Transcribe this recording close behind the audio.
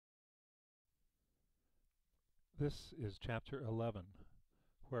This is Chapter 11,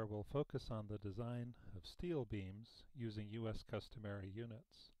 where we'll focus on the design of steel beams using U.S. customary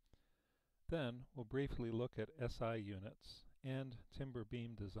units. Then we'll briefly look at SI units and timber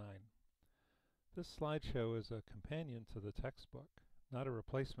beam design. This slideshow is a companion to the textbook, not a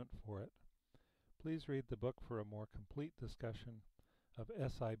replacement for it. Please read the book for a more complete discussion of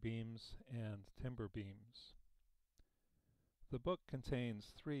SI beams and timber beams. The book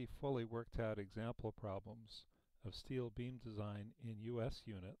contains 3 fully worked out example problems of steel beam design in US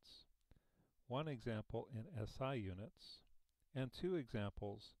units, 1 example in SI units, and 2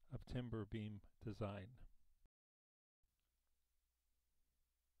 examples of timber beam design.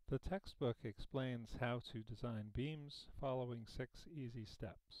 The textbook explains how to design beams following 6 easy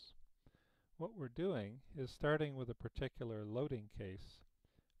steps. What we're doing is starting with a particular loading case,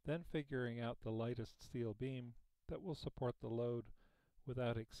 then figuring out the lightest steel beam that will support the load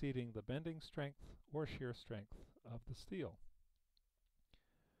without exceeding the bending strength or shear strength of the steel.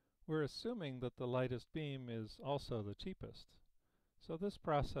 We're assuming that the lightest beam is also the cheapest, so this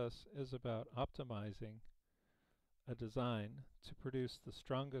process is about optimizing a design to produce the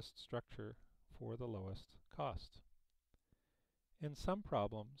strongest structure for the lowest cost. In some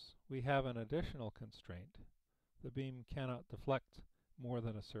problems, we have an additional constraint. The beam cannot deflect more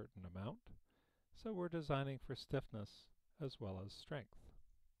than a certain amount, so we're designing for stiffness as well as strength.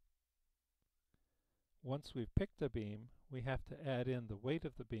 Once we've picked a beam, we have to add in the weight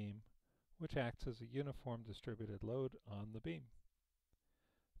of the beam, which acts as a uniform distributed load on the beam.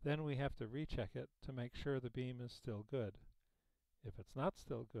 Then we have to recheck it to make sure the beam is still good. If it's not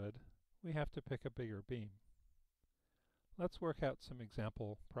still good, we have to pick a bigger beam. Let's work out some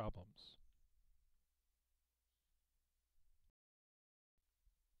example problems.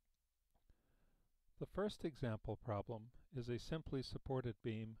 The first example problem is a simply supported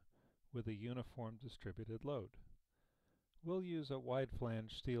beam with a uniform distributed load. We'll use a wide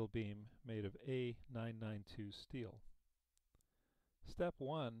flange steel beam made of A992 steel. Step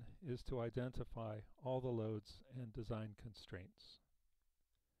 1 is to identify all the loads and design constraints.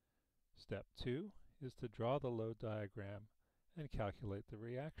 Step 2 is to draw the load diagram and calculate the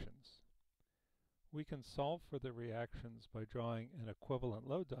reactions. We can solve for the reactions by drawing an equivalent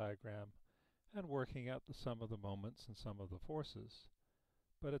load diagram and working out the sum of the moments and sum of the forces.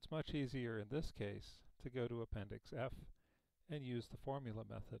 But it's much easier in this case to go to Appendix F and use the formula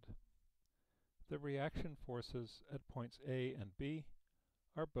method. The reaction forces at points A and B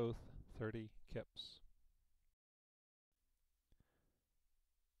are both 30 kips.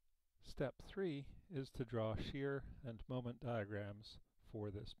 Step 3 is to draw shear and moment diagrams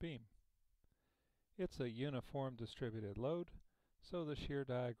for this beam. It's a uniform distributed load, so the shear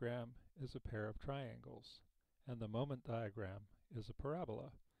diagram is a pair of triangles, and the moment diagram is a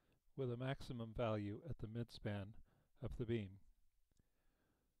parabola, with a maximum value at the midspan of the beam.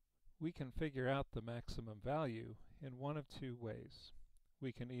 We can figure out the maximum value in one of 2 ways.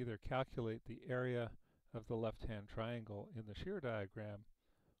 We can either calculate the area of the left-hand triangle in the shear diagram,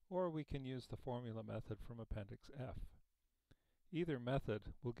 or we can use the formula method from Appendix F. Either method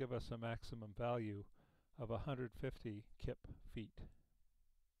will give us a maximum value of 150 kip feet.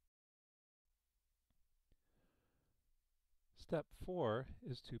 Step 4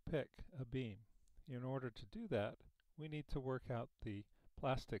 is to pick a beam. In order to do that, we need to work out the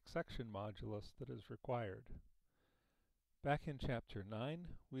plastic section modulus that is required. Back in Chapter 9,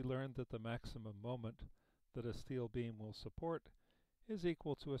 we learned that the maximum moment that a steel beam will support is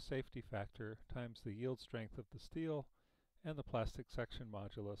equal to a safety factor times the yield strength of the steel and the plastic section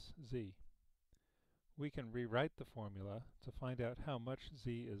modulus Z. We can rewrite the formula to find out how much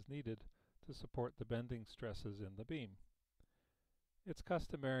Z is needed to support the bending stresses in the beam. It's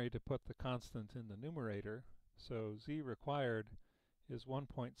customary to put the constant in the numerator, so Z required is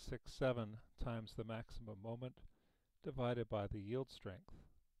 1.67 times the maximum moment divided by the yield strength.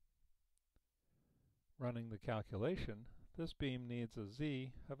 Running the calculation, this beam needs a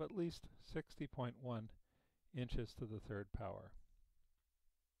Z of at least 60.1 inches to the 3rd power.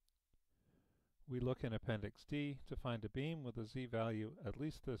 We look in Appendix D to find a beam with a Z value at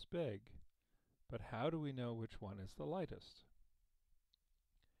least this big, but how do we know which one is the lightest?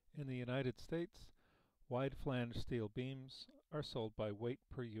 In the United States, wide flange steel beams are sold by weight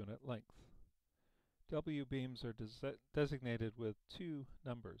per unit length. W beams are designated with 2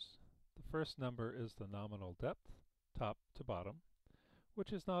 numbers. The first number is the nominal depth, top to bottom,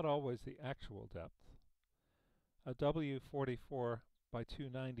 which is not always the actual depth. A W44 by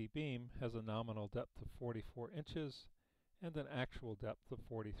 290 beam has a nominal depth of 44 inches and an actual depth of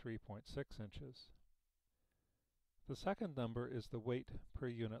 43.6 inches. The second number is the weight per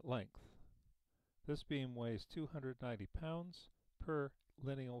unit length. This beam weighs 290 pounds per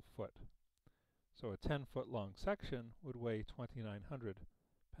lineal foot. So a 10-foot long section would weigh 2,900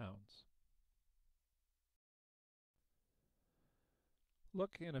 pounds.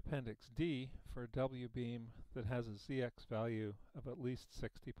 Look in Appendix D for a W beam that has a ZX value of at least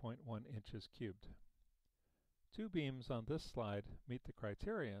 60.1 inches cubed. Two beams on this slide meet the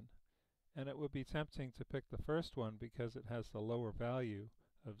criterion, and it would be tempting to pick the first one because it has the lower value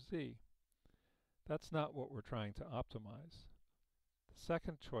of Z. That's not what we're trying to optimize. The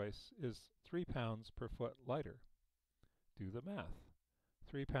second choice is 3 pounds per foot lighter. Do the math.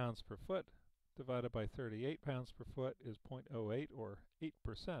 3 pounds per foot divided by 38 pounds per foot is 0.08 or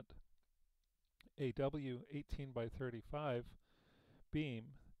 8%. A W 18 by 35 beam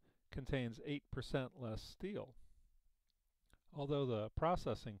contains 8% less steel. Although the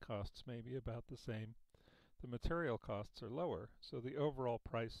processing costs may be about the same, the material costs are lower, so the overall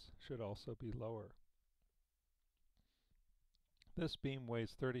price should also be lower. This beam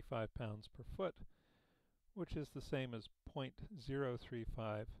weighs 35 pounds per foot, which is the same as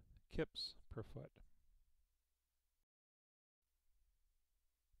 0.035 kips per foot.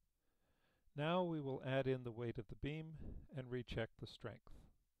 Now we will add in the weight of the beam and recheck the strength.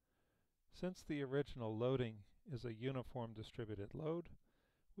 Since the original loading is a uniform distributed load,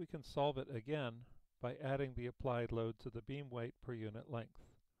 we can solve it again by adding the applied load to the beam weight per unit length.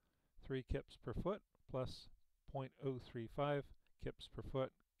 3 kips per foot plus 0.035 kips per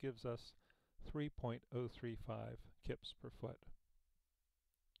foot gives us 3.035 kips per foot.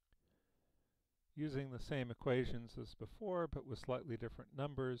 Using the same equations as before, but with slightly different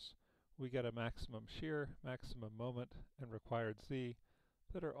numbers, we get a maximum shear, maximum moment, and required Z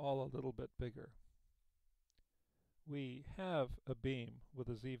that are all a little bit bigger. We have a beam with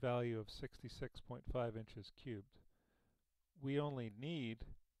a Z value of 66.5 inches cubed. We only need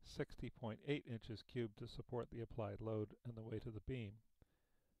 60.8 inches cubed to support the applied load and the weight of the beam.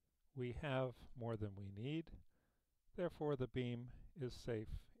 We have more than we need, therefore the beam is safe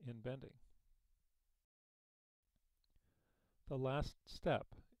in bending. The last step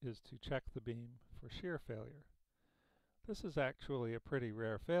is to check the beam for shear failure. This is actually a pretty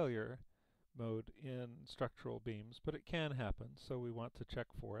rare failure mode in structural beams, but it can happen, so we want to check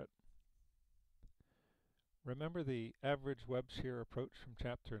for it. Remember the average web shear approach from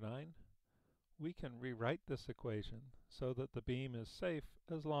Chapter 9? We can rewrite this equation so that the beam is safe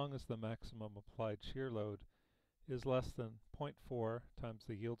as long as the maximum applied shear load is less than 0.4 times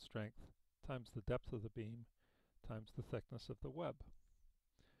the yield strength times the depth of the beam times the thickness of the web.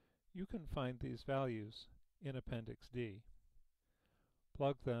 You can find these values in Appendix D.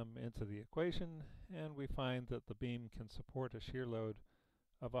 Plug them into the equation, and we find that the beam can support a shear load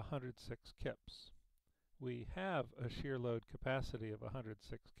of 106 kips. We have a shear load capacity of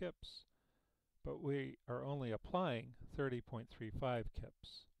 106 kips, but we are only applying 30.35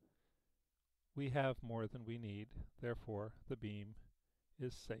 kips. We have more than we need, therefore the beam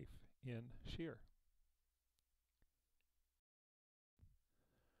is safe in shear.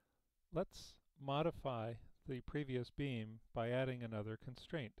 Let's modify the previous beam by adding another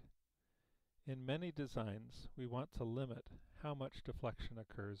constraint. In many designs, we want to limit how much deflection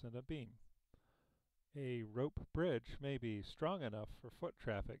occurs in a beam. A rope bridge may be strong enough for foot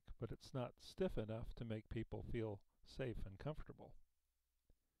traffic, but it's not stiff enough to make people feel safe and comfortable.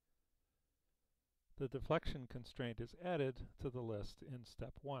 The deflection constraint is added to the list in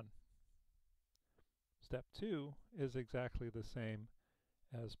Step 1. Step 2 is exactly the same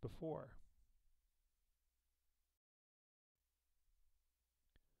as before.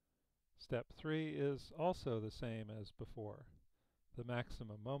 Step 3 is also the same as before. The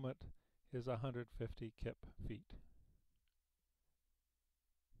maximum moment is 150 kip feet.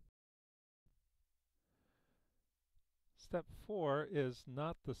 Step 4 is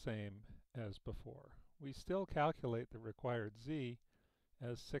not the same as before. We still calculate the required Z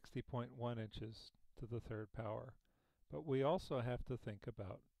as 60.1 inches to the third power, but we also have to think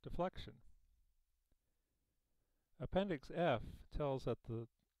about deflection. Appendix F tells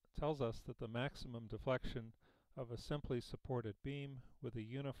us that the maximum deflection of a simply supported beam with a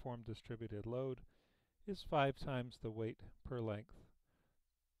uniform distributed load is 5 times the weight per length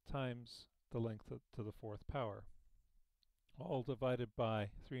times the length to the fourth power, all divided by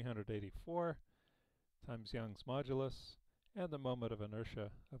 384 times Young's modulus and the moment of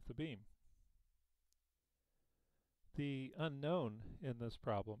inertia of the beam. The unknown in this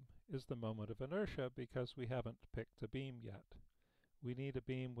problem is the moment of inertia because we haven't picked a beam yet. We need a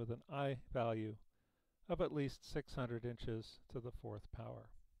beam with an I value of at least 600 inches to the fourth power.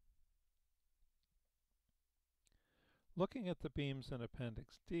 Looking at the beams in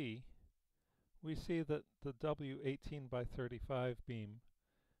Appendix D, we see that the W18 by 35 beam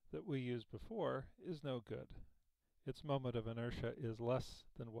that we used before is no good. Its moment of inertia is less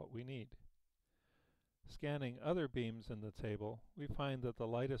than what we need. Scanning other beams in the table, we find that the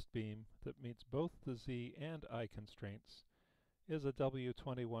lightest beam that meets both the Z and I constraints is a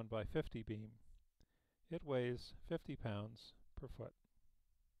W21 by 50 beam. It weighs 50 pounds per foot.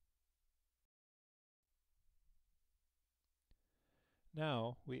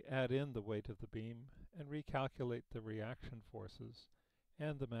 Now we add in the weight of the beam and recalculate the reaction forces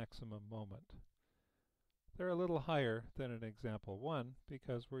and the maximum moment. They're a little higher than in example 1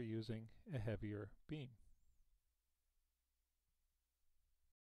 because we're using a heavier beam.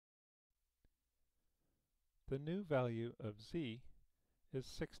 The new value of Z is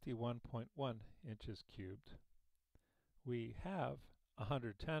 61.1 inches cubed. We have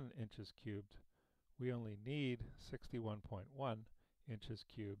 110 inches cubed. We only need 61.1 inches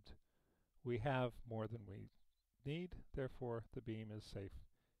cubed. We have more than we need, therefore the beam is safe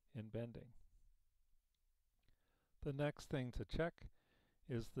in bending. The next thing to check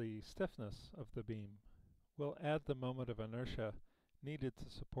is the stiffness of the beam. We'll add the moment of inertia needed to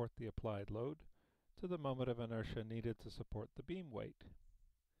support the applied load to the moment of inertia needed to support the beam weight.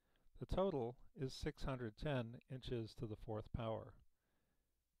 The total is 610 inches to the fourth power.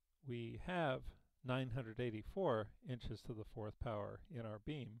 We have 984 inches to the fourth power in our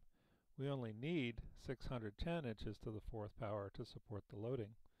beam. We only need 610 inches to the fourth power to support the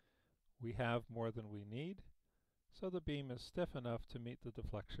loading. We have more than we need, so the beam is stiff enough to meet the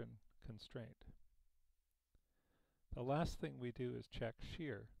deflection constraint. The last thing we do is check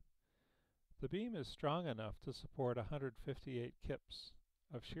shear. The beam is strong enough to support 158 kips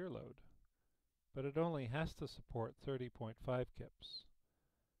of shear load, but it only has to support 30.5 kips.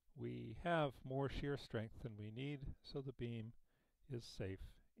 We have more shear strength than we need, so the beam is safe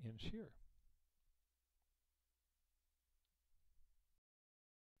in shear.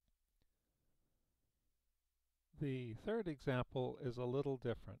 The third example is a little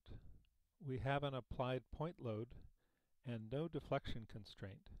different. We have an applied point load and no deflection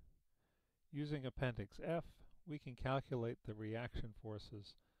constraint. Using Appendix F, we can calculate the reaction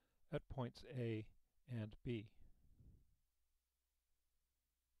forces at points A and B.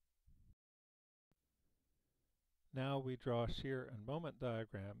 Now we draw shear and moment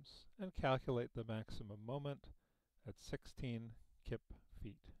diagrams and calculate the maximum moment at 16 kip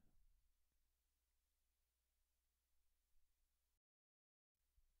feet.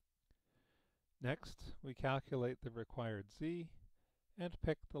 Next, we calculate the required Z and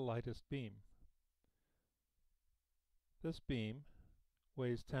pick the lightest beam. This beam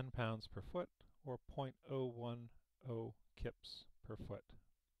weighs 10 pounds per foot, or 0.010 kips per foot.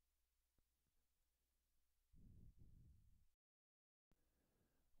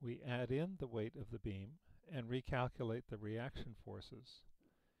 We add in the weight of the beam and recalculate the reaction forces.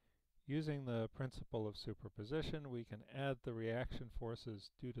 Using the principle of superposition, we can add the reaction forces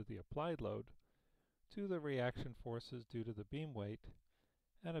due to the applied load to the reaction forces due to the beam weight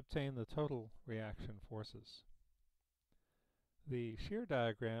and obtain the total reaction forces. The shear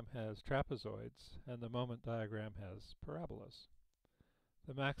diagram has trapezoids and the moment diagram has parabolas.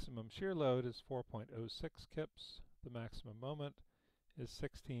 The maximum shear load is 4.06 kips. The maximum moment is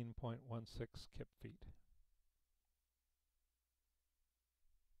 16.16 kip feet.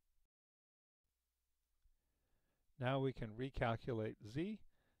 Now we can recalculate Z,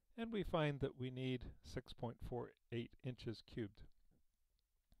 and we find that we need 6.48 inches cubed.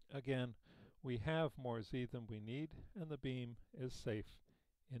 Again, we have more Z than we need, and the beam is safe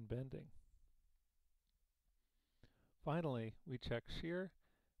in bending. Finally, we check shear,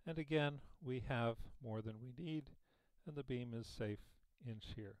 and again, we have more than we need, and the beam is safe in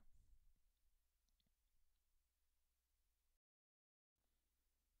shear.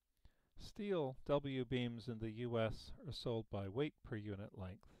 Steel W beams in the U.S. are sold by weight per unit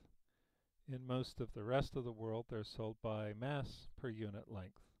length. In most of the rest of the world, they're sold by mass per unit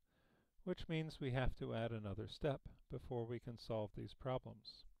length, which means we have to add another step before we can solve these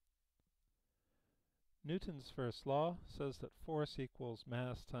problems. Newton's first law says that force equals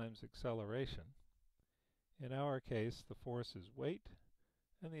mass times acceleration. In our case, the force is weight,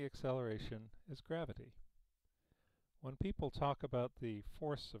 and the acceleration is gravity. When people talk about the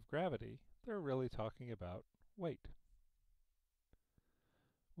force of gravity, they're really talking about weight.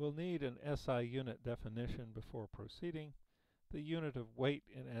 We'll need an SI unit definition before proceeding. The unit of weight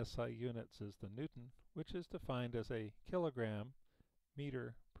in SI units is the Newton, which is defined as a kilogram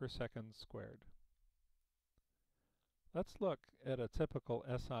meter per second squared. Let's look at a typical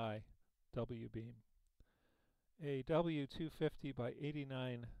SI W beam. A W250 by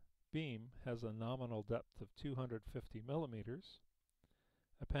 89 beam has a nominal depth of 250 millimeters.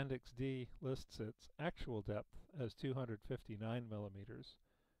 Appendix D lists its actual depth as 259 millimeters,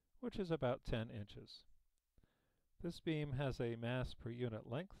 which is about 10 inches. This beam has a mass per unit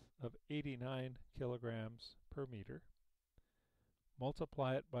length of 89 kilograms per meter.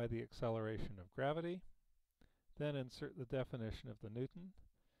 Multiply it by the acceleration of gravity, then insert the definition of the Newton,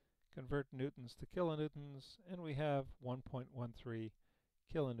 convert newtons to kilonewtons, and we have 1.13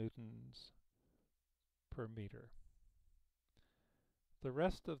 kilonewtons per meter. The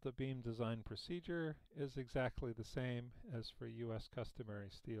rest of the beam design procedure is exactly the same as for U.S. customary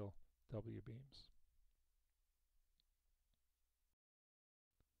steel W-beams.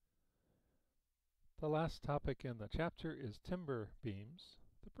 The last topic in the chapter is timber beams.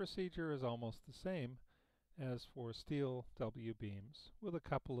 The procedure is almost the same as for steel W-beams, with a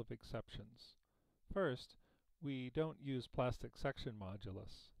couple of exceptions. First, we don't use plastic section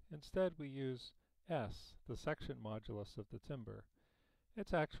modulus. Instead, we use S, the section modulus of the timber.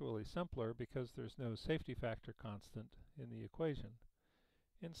 It's actually simpler because there's no safety factor constant in the equation.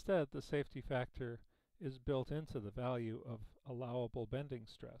 Instead, the safety factor is built into the value of allowable bending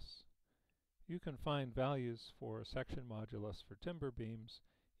stress. You can find values for section modulus for timber beams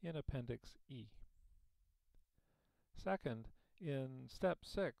in Appendix E. Second, in Step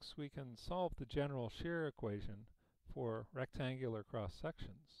 6, we can solve the general shear equation for rectangular cross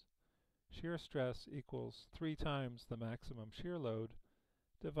sections. Shear stress equals 3 times the maximum shear load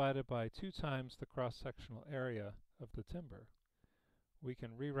divided by 2 times the cross-sectional area of the timber. We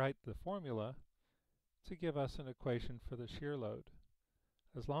can rewrite the formula to give us an equation for the shear load.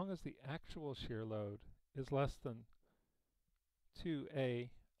 As long as the actual shear load is less than 2A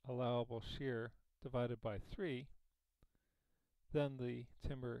allowable shear divided by 3, then the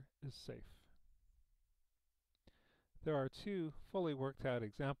timber is safe. There are 2 fully worked out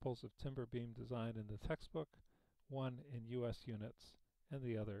examples of timber beam design in the textbook, one in US units and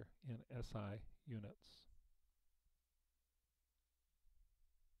the other in SI units.